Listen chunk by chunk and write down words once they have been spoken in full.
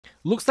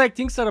Looks like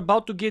things are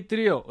about to get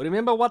real.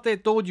 Remember what I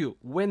told you,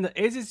 when the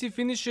SEC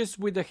finishes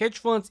with the hedge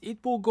funds,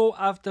 it will go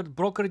after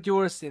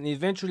broker-dealers and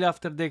eventually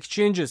after the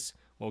exchanges.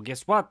 Well,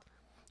 guess what?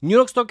 New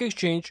York Stock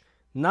Exchange,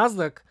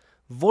 Nasdaq,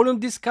 volume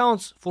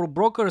discounts for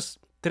brokers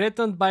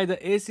threatened by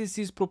the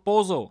SEC's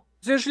proposal.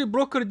 Essentially,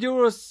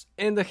 broker-dealers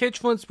and the hedge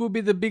funds will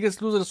be the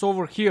biggest losers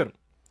over here.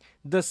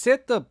 The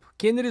setup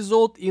can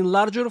result in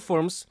larger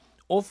firms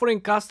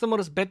offering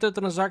customers better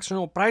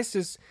transactional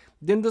prices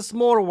than the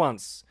smaller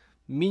ones,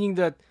 meaning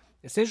that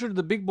essentially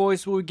the big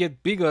boys will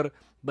get bigger,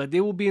 but they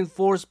will be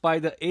enforced by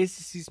the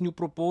SEC's new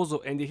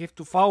proposal and they have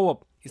to follow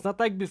up. It's not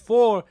like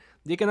before,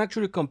 they can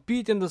actually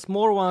compete and the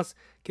smaller ones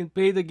can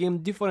play the game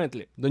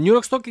differently. The New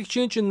York Stock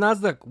Exchange and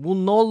Nasdaq will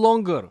no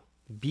longer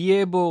be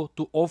able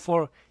to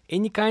offer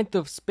any kind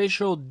of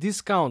special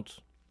discount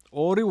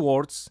or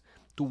rewards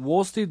to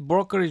Wall Street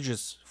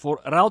brokerages for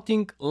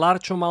routing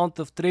large amount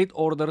of trade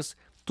orders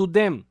to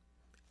them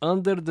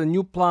under the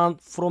new plan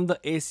from the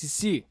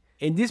SEC.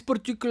 And this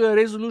particular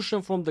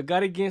resolution from the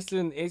Gary Gensler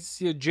and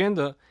SEC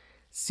agenda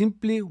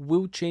simply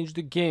will change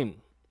the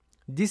game.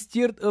 This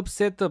tiered up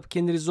setup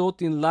can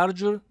result in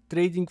larger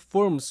trading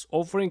firms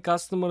offering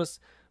customers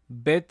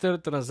better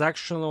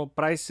transactional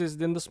prices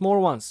than the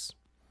small ones.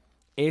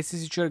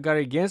 SEC Chair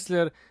Gary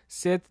Gensler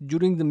said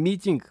during the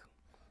meeting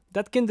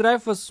that can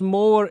drive a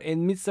smaller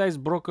and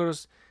mid-sized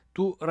brokers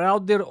to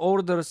route their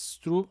orders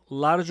through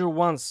larger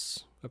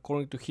ones,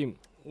 according to him.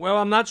 Well,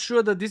 I'm not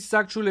sure that this is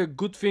actually a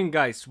good thing,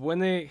 guys.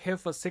 When I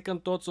have a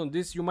second thoughts on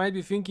this, you might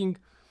be thinking,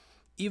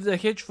 if the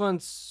hedge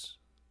funds,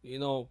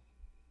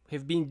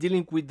 have been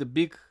dealing with the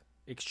big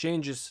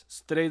exchanges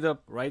straight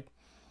up, right?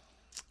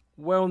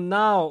 Well,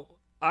 now,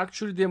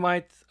 actually, they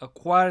might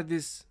acquire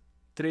this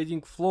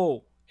trading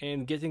flow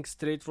and getting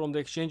straight from the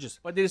exchanges.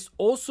 But there is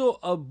also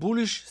a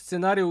bullish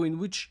scenario in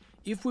which,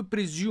 if we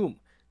presume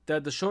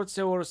that the short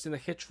sellers and the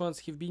hedge funds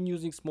have been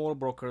using small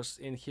brokers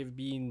and have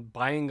been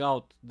buying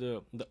out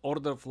the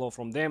order flow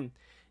from them,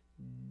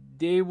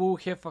 they will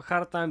have a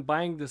hard time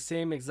buying the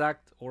same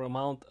exact or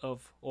amount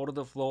of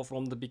order flow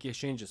from the big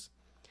exchanges.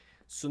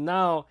 So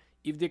now,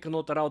 if they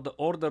cannot route the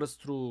orders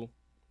through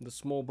the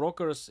small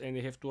brokers and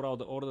they have to route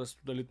the orders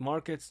to the lit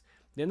markets,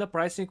 then the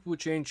pricing will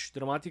change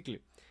dramatically.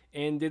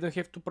 And they don't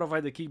have to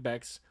provide the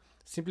kickbacks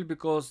simply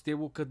because they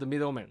will cut the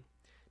middleman.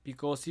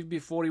 Because if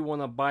before you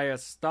want to buy a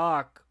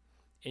stock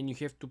and you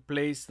have to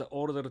place the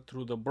order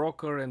through the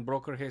broker and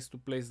broker has to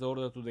place the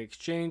order to the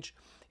exchange,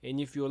 and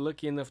if you're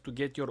lucky enough to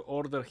get your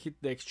order hit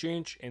the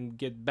exchange and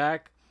get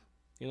back,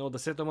 the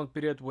settlement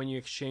period when you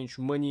exchange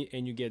money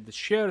and you get the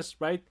shares,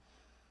 right?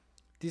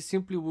 This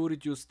simply will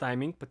reduce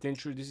timing.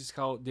 Potentially this is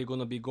how they're going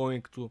to be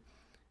going to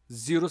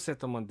zero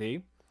settlement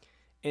day.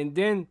 And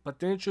then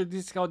potentially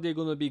this is how they're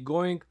going to be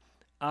going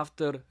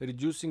after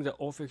reducing the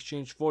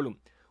off-exchange volume,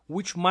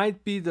 which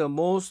might be the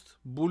most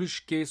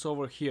bullish case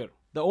over here.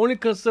 The only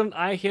concern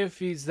I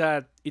have is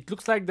that it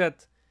looks like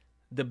that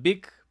the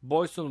big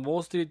boys on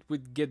Wall Street will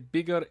get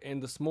bigger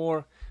and the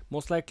smaller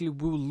most likely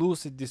will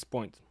lose at this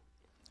point.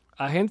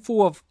 A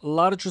handful of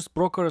largest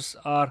brokers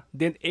are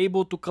then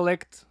able to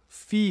collect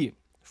fee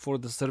for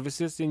the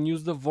services and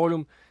use the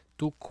volume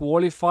to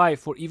qualify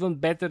for even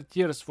better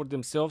tiers for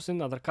themselves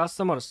and other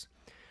customers.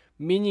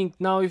 Meaning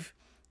now if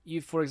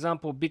for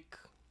example big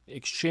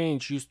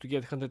exchange used to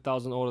get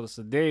 100,000 orders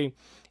a day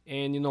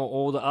and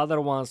all the other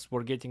ones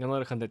were getting another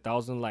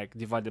 100,000, like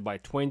divided by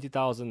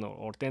 20,000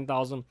 or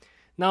 10,000,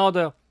 now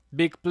the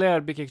big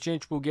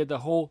exchange will get the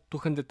whole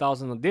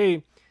 200,000 a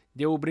day.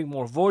 They will bring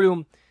more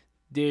volume.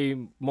 They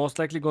most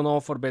likely gonna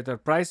offer better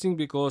pricing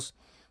because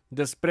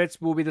the spreads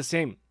will be the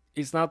same.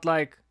 It's not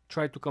like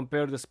try to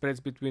compare the spreads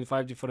between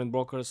 5 different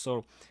brokers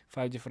or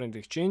 5 different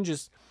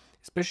exchanges,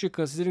 especially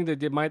considering that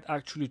they might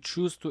actually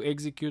choose to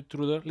execute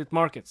through the lit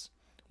markets,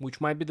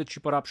 which might be the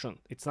cheaper option.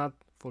 It's not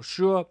for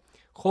sure.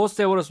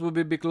 Wholesalers will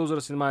be big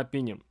losers in my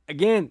opinion.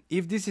 Again,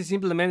 if this is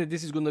implemented,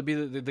 this is going to be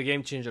the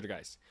game changer,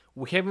 guys.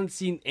 We haven't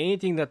seen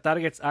anything that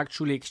targets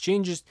actually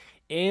exchanges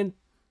and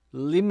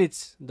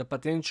limits the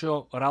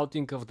potential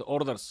routing of the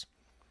orders.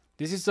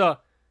 This is a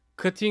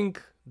cutting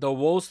the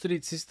Wall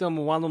Street system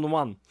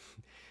one-on-one.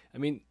 I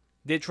mean,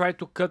 they try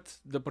to cut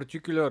the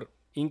particular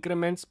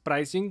increments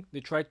pricing.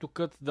 They try to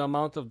cut the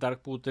amount of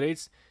dark pool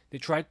trades. They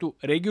try to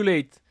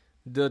regulate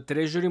the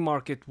treasury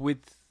market with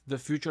the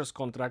futures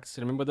contracts.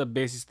 Remember the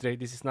basis trade.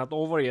 This is not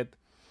over yet.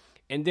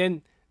 And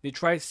then they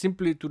try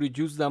simply to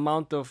reduce the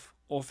amount of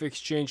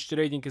off-exchange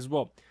trading as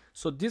well.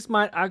 So this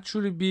might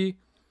actually be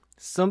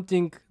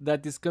something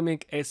that is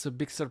coming as a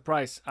big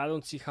surprise. I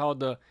don't see how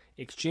the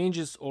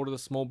exchanges or the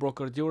small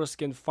broker dealers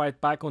can fight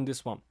back on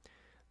this one.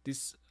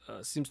 This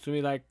seems to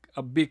me like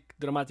a big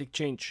dramatic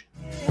change.